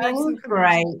 We need some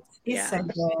great. He's so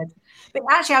good. But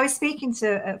actually, I was speaking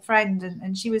to a friend,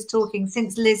 and she was talking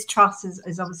since Liz Truss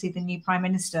is obviously the new prime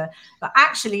minister, but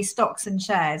actually stocks and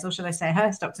shares, or should I say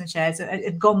her stocks and shares,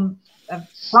 have gone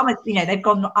they've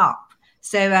gone up.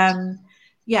 So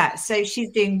so she's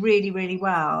doing really, really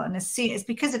well. And it's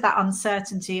because of that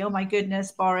uncertainty. Oh my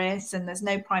goodness, Boris, and there's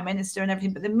no prime minister and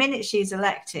everything. But the minute she's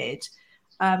elected,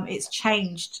 it's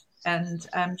changed. And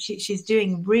she's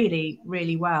doing really,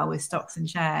 really well with stocks and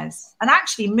shares. And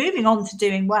actually moving on to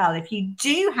doing well, if you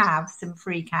do have some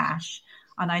free cash,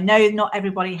 and I know not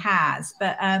everybody has,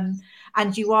 but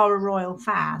and you are a royal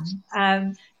fan,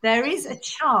 there is a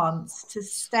chance to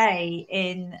stay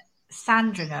in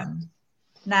Sandringham.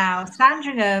 Now,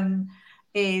 Sandringham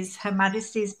is Her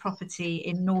Majesty's property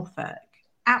in Norfolk.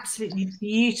 Absolutely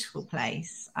beautiful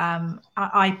place.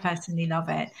 I personally love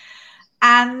it.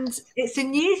 And it's a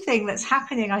new thing that's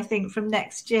happening, I think, from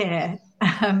next year.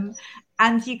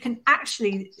 And you can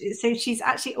actually, so she's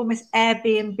actually almost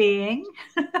Airbnb-ing.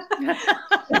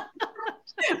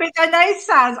 Which I know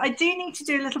sounds, I do need to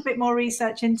do a little bit more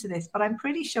research into this, but I'm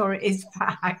pretty sure it is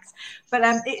fact. But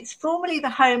it's formerly the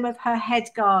home of her head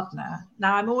gardener.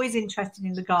 Now, I'm always interested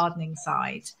in the gardening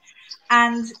side.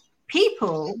 And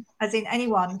people, as in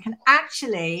anyone, can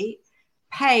actually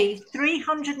pay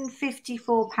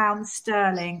 £354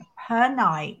 sterling per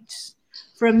night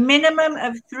for a minimum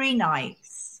of 3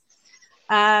 nights.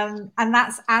 And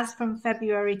that's as from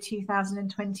February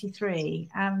 2023.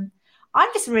 I'm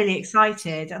just really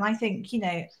excited. And I think,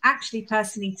 actually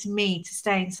personally to me, to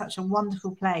stay in such a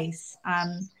wonderful place,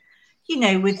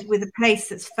 with a place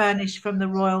that's furnished from the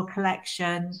royal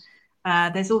collection.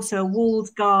 There's also a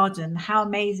walled garden. How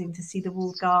amazing to see the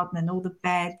walled garden and all the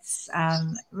beds.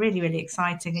 Really, really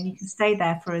exciting. And you can stay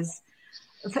there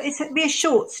it'll be a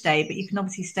short stay, but you can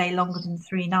obviously stay longer than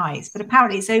 3 nights. But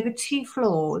apparently it's over 2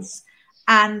 floors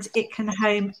and it can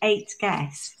home 8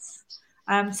 guests.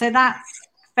 So that's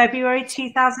February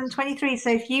 2023. So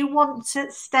if you want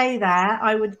to stay there,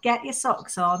 I would get your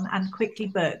socks on and quickly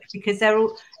book, because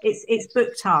it's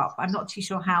booked up. I'm not too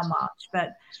sure how much,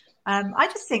 but I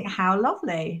just think how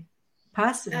lovely,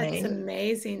 personally. That's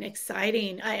amazing,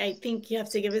 exciting. I think you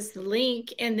have to give us the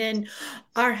link, and then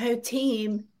our whole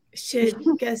team should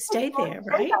go stay there,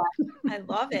 right? I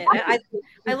love it.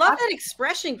 I love that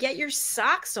expression, get your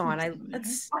socks on. I've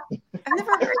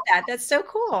never heard that. That's so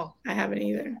cool. I haven't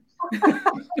either.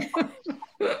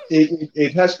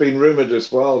 It has been rumored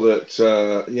as well that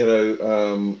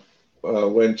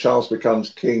when Charles becomes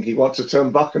king, he wants to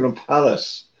turn Buckingham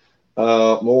Palace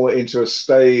more into a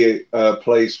stay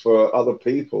place for other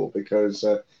people, because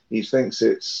he thinks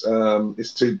it's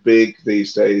too big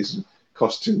these days and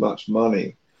costs too much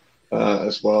money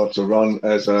as well to run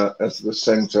as the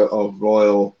centre of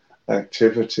royal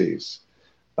activities.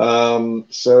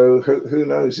 So who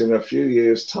knows, in a few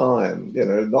years' time,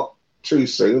 not too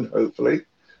soon, hopefully,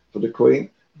 for the Queen,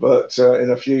 but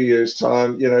in a few years'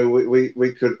 time,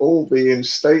 we could all be in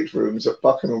staterooms at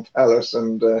Buckingham Palace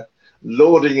and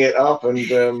lording it up and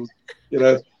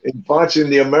inviting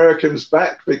the Americans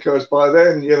back, because by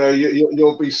then,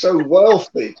 you'll be so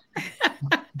wealthy.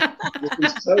 You'll be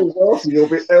so wealthy. You'll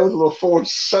be able to afford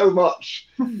so much,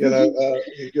 in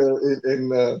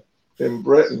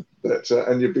Britain,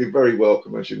 and you'd be very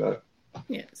welcome, as you know.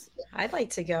 Yes, I'd like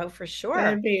to go for sure.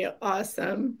 That'd be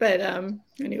awesome. But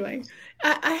anyway,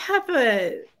 I have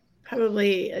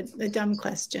probably a dumb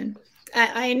question.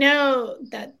 I know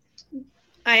that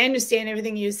I understand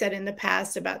everything you said in the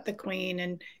past about the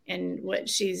Queen and what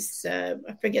she's, I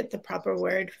forget the proper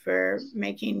word for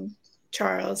making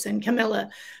Charles and Camilla,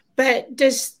 but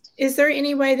is there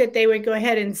any way that they would go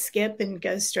ahead and skip and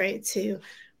go straight to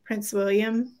Prince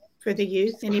William for the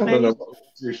youth? Anybody?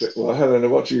 Helena,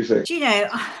 what do you think?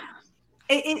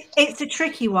 It's a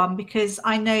tricky one, because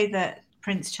I know that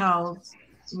Prince Charles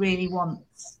really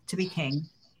wants to be king.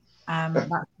 That's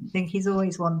something he's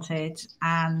always wanted,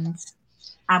 and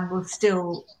will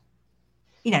still,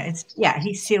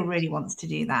 he still really wants to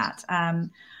do that.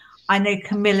 I know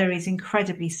Camilla is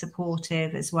incredibly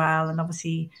supportive as well, and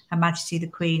obviously Her Majesty the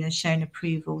Queen has shown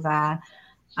approval there,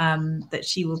 that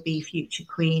she will be future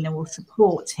Queen and will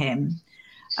support him.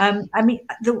 I'm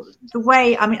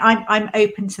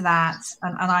open to that,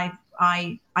 and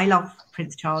I love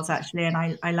Prince Charles, actually, and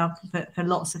I love for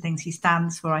lots of things he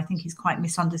stands for. I think he's quite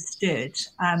misunderstood.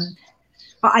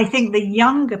 But I think the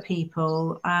younger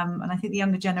people, and I think the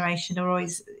younger generation are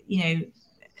always,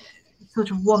 sort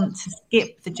of want to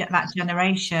skip that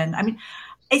generation. I mean,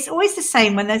 it's always the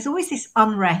same when there's always this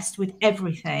unrest with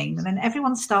everything, and then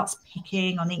everyone starts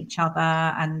picking on each other,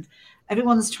 and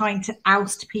everyone's trying to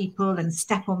oust people and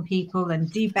step on people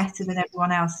and do better than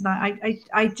everyone else. And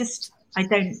I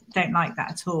don't like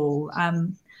that at all.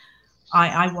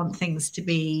 I want things to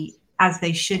be as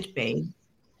they should be.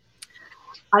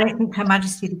 I don't think Her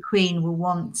Majesty the Queen will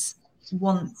want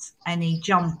any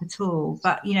jump at all.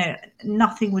 But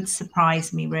nothing would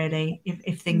surprise me really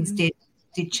if things did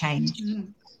change.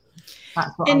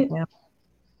 That's what I feel.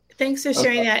 Thanks for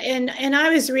sharing that. And I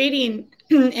was reading,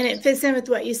 and it fits in with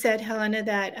what you said, Helena,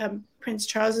 that Prince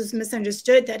Charles is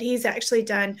misunderstood, that he's actually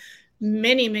done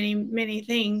many, many, many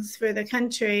things for the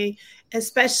country,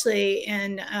 especially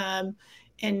in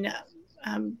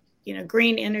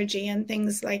green energy and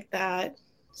things like that.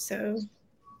 So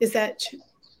is that,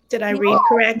 did I read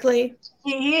correctly?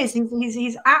 He is.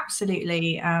 He's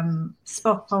absolutely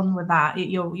spot on with that.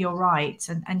 You're right.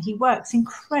 And he works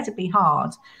incredibly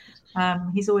hard.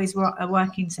 He's always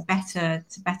working to better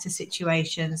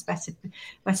situations,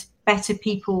 better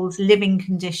people's living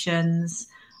conditions,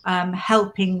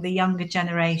 helping the younger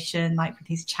generation, like with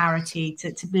his charity,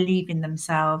 to believe in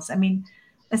themselves. I mean,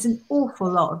 there's an awful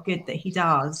lot of good that he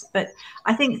does. But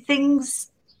I think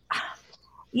things,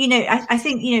 I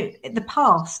think the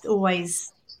past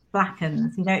always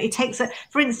blackens. It takes,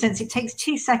 for instance, it takes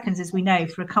 2 seconds, as we know,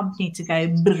 for a company to go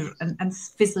and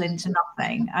fizzle into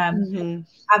nothing.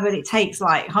 But it takes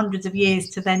like hundreds of years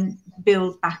to then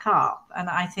build back up. And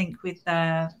I think with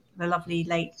the lovely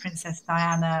late Princess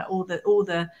Diana, all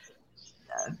the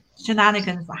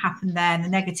shenanigans that happened there, and the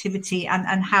negativity,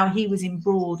 and how he was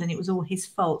embroiled and it was all his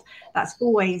fault, that's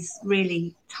always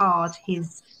really tarred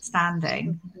his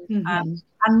standing.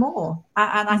 And more.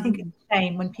 And I think it's a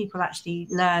shame when people actually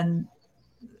learn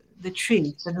the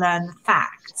truth and learn the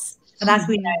facts. And as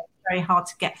we know, it's very hard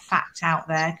to get fact out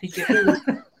there, because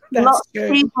you're lots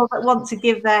of people that want to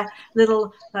give their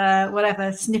little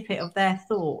whatever snippet of their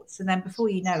thoughts, and then before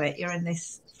you know it, you're in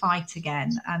this fight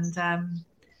again. And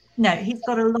no, he's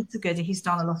got a lot of good. He's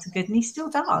done a lot of good, and he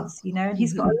still does. And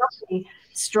he's got a lovely,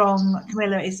 strong.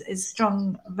 Camilla is a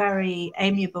strong, very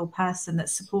amiable person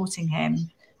that's supporting him.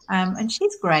 And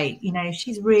she's great,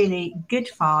 she's really good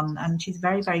fun, and she's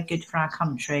very, very good for our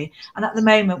country. And at the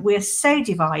moment, we're so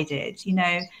divided,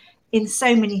 in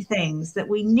so many things, that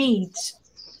we need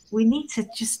to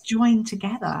just join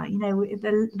together.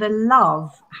 The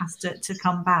love has to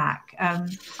come back.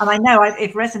 And I know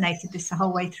it resonated this the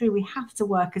whole way through. We have to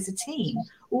work as a team,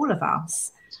 all of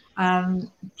us,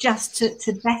 just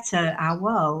to better our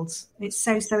world. It's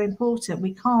so important.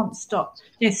 We can't stop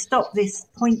this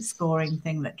point scoring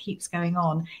thing that keeps going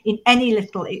on in any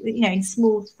little, in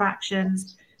small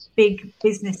fractions, big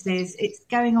businesses. It's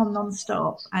going on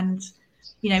non-stop, and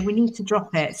we need to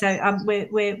drop it. So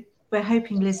we're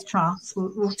hoping Liz Truss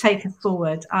will take us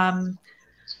forward. I'm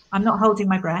not holding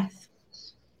my breath,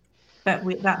 but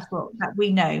that's what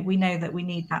we know. We know that we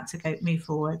need that to move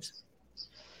forward.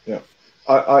 Yeah.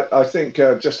 I think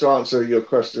just to answer your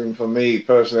question for me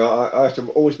personally, I have to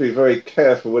always be very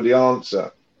careful with the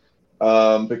answer,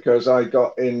 because I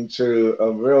got into a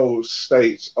real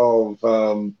state of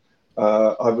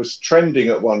I was trending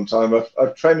at one time.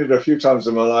 I've trended a few times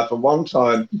in my life, and one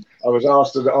time I was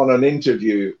asked on an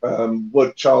interview,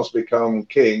 would Charles become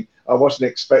king? I wasn't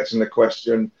expecting the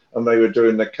question, and they were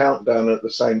doing the countdown at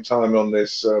the same time on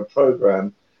this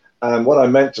program. And what I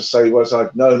meant to say was,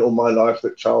 I've known all my life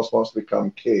that Charles wants to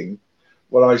become king.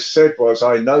 What I said was,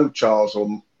 I've known Charles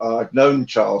all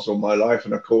my life,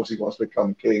 and of course he wants to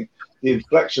become king. The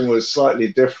inflection was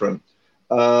slightly different.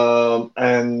 I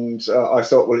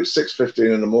thought, well, it's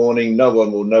 6:15 in the morning, no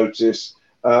one will notice.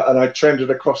 And I trended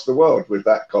across the world with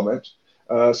that comment.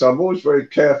 So I'm always very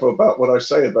careful about what I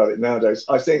say about it nowadays.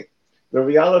 I think the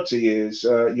reality is,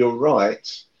 you're right.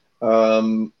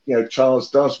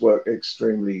 Charles does work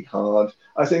extremely hard.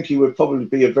 I think he would probably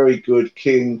be a very good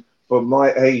king for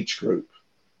my age group.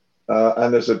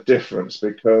 And there's a difference,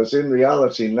 because in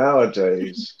reality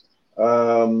nowadays,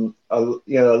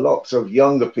 lots of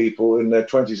younger people in their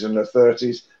 20s and their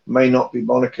 30s may not be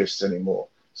monarchists anymore.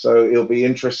 So it'll be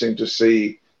interesting to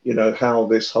see, how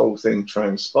this whole thing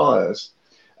transpires.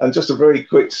 And just a very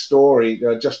quick story,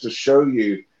 just to show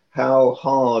you how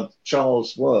hard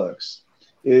Charles works,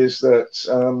 is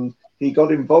that he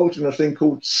got involved in a thing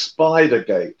called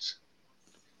Spidergate.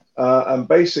 And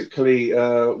basically,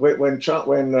 when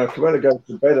Camilla goes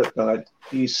to bed at night,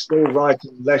 he's still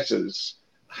writing letters,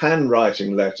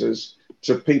 handwriting letters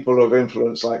to people of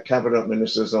influence like cabinet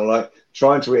ministers and like,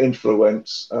 trying to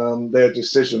influence their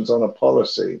decisions on a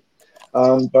policy.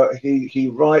 But he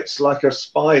writes like a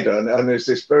spider, and there's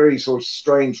this very sort of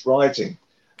strange writing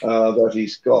that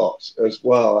he's got as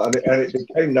well. And it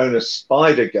became known as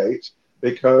Spidergate,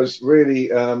 because really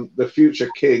the future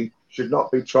king should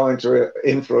not be trying to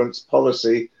influence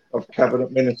policy of cabinet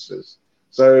ministers.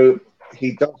 So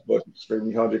he does work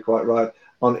extremely hard, you're quite right.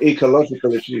 On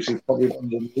ecological issues, he's probably one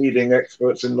of the leading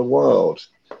experts in the world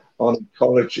on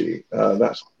ecology.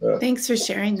 Thanks for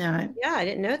sharing that. Yeah, I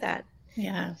didn't know that.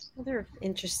 Yeah. Another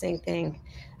interesting thing.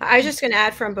 I was just going to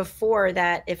add from before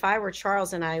that if I were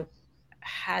Charles and I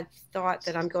had thought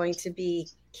that I'm going to be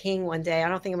king one day, I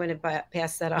don't think I'm going to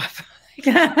pass that up.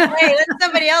 Hey, let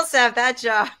somebody else have that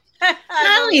job.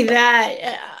 Not only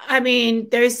that, I mean,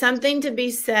 there's something to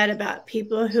be said about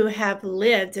people who have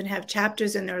lived and have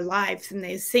chapters in their lives, and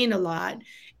they've seen a lot.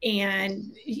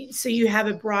 And so you have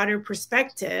a broader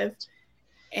perspective,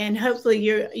 and hopefully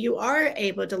you are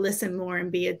able to listen more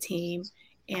and be a team.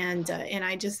 And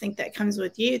I just think that comes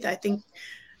with youth. I think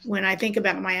when I think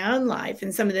about my own life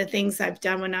and some of the things I've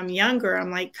done when I'm younger, I'm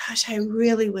like, gosh, I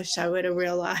really wish I would have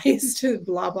realized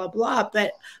blah, blah, blah.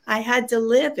 But I had to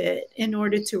live it in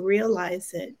order to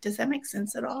realize it. Does that make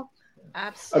sense at all?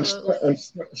 Absolutely. And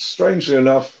strangely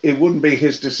enough, it wouldn't be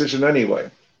his decision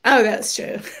anyway. Oh, that's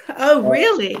true. Oh,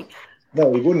 really?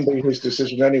 No, it wouldn't be his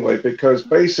decision anyway, because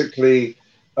basically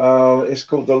it's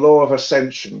called the Law of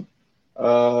Ascension,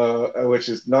 which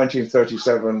is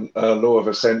 1937 Law of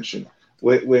Ascension.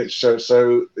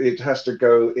 So it has to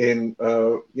go in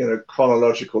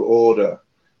chronological order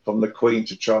from the Queen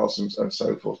to Charles and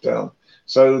so forth down.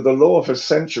 So the law of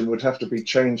ascension would have to be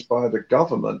changed by the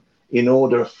government in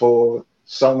order for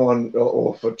someone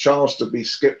or for Charles to be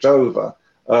skipped over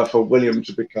for William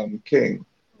to become king.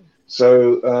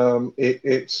 So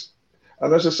it's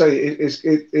and as I say,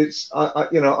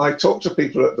 I talk to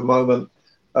people at the moment,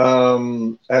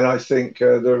 and I think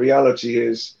the reality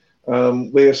is.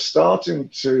 We're starting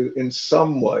to, in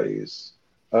some ways,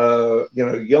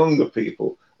 younger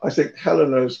people. I think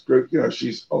Helena's group,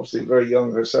 she's obviously very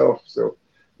young herself, so,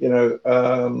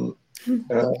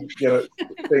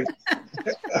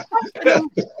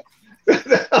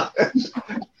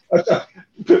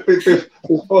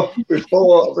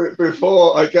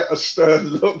 before I get a stern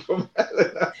look from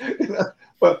Helena,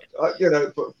 but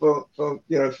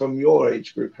from your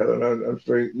age group, Helena, and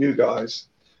for you guys.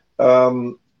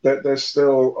 That there's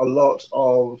still a lot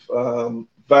of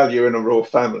value in a royal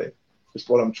family, is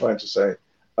what I'm trying to say.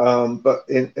 But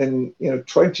in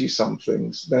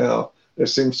 20-somethings now, there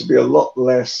seems to be a lot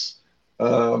less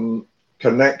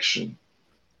connection.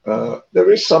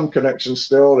 There is some connection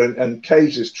still, and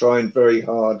Kate is trying very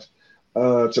hard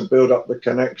to build up the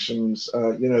connections,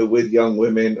 with young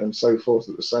women and so forth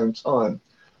at the same time.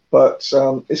 But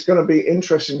it's going to be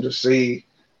interesting to see.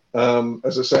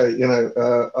 As I say,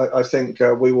 I think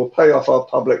we will pay off our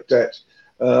public debt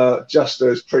just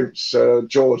as Prince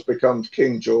George becomes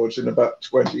King George in about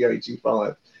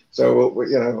 2085. So,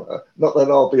 not that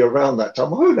I'll be around that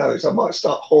time. Who knows? I might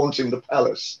start haunting the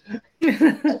palace.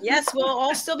 Yes, we'll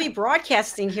all still be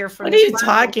broadcasting here from. What are you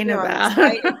talking about?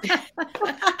 Right? I'm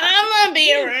gonna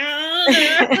be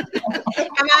around.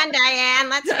 Come on, Diane,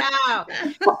 let's go.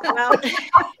 Well,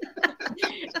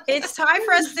 It's time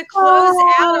for us to close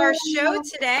out our show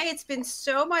today. It's been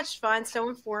so much fun, so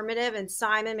informative. And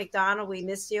Simon McDonald, we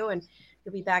miss you, and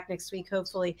you'll be back next week,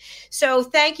 hopefully. So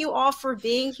thank you all for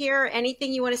being here.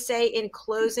 Anything you want to say in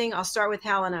closing? I'll start with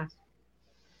Helena.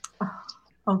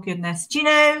 Oh, goodness. Do you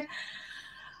know,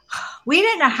 we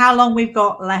don't know how long we've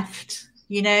got left,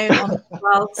 on the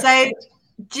world. So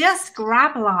just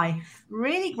grab life,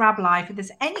 really grab life. If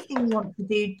there's anything you want to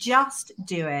do, just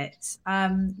do it.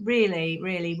 Really,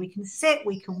 really, we can sit,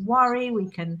 we can worry, we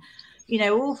can,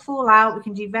 all fall out. We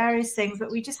can do various things,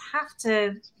 but we just have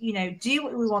to, do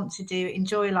what we want to do,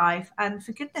 enjoy life. And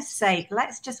for goodness sake,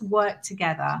 let's just work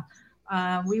together.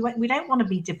 We don't want to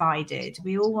be divided.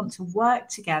 We all want to work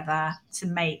together to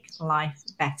make life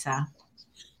better.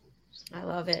 I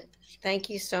love it. Thank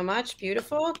you so much.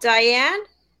 Beautiful. Diane?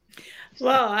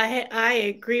 Well, I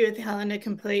agree with Helena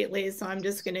completely. So I'm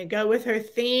just going to go with her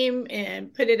theme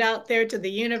and put it out there to the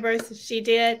universe as she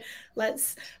did.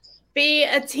 Let's be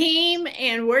a team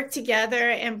and work together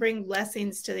and bring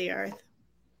blessings to the earth.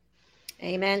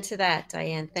 Amen to that,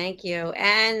 Diane. Thank you.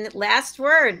 And last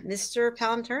word, Mr.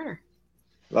 Pelham Turner.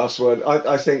 Last word.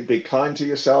 I think be kind to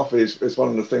yourself is one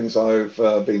of the things I've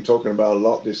been talking about a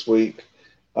lot this week.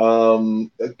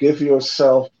 Give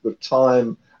yourself the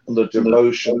time and the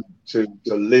devotion to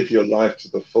live your life to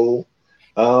the full.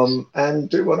 And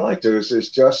do what I do is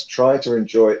just try to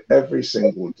enjoy every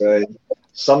single day.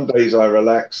 Some days I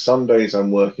relax, some days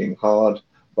I'm working hard.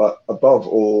 But above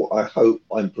all, I hope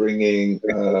I'm bringing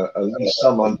at least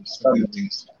some understanding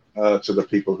to the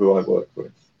people who I work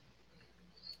with.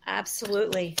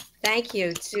 Absolutely. Thank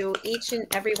you to each and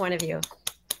every one of you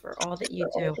for all that you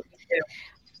do.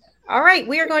 All right,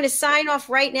 we are going to sign off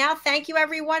right now. Thank you,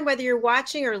 everyone, whether you're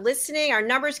watching or listening. Our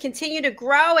numbers continue to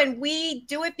grow, and we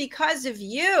do it because of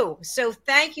you. So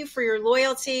thank you for your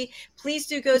loyalty. Please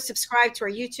do go subscribe to our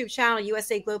YouTube channel,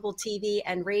 USA Global TV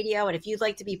and Radio. And if you'd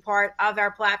like to be part of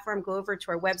our platform, go over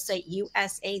to our website,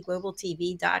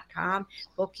 usaglobaltv.com.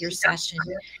 Book your session.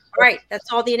 All right,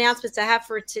 that's all the announcements I have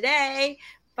for today.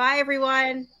 Bye,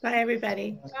 everyone. Bye,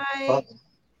 everybody. Bye.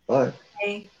 Bye.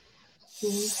 Bye.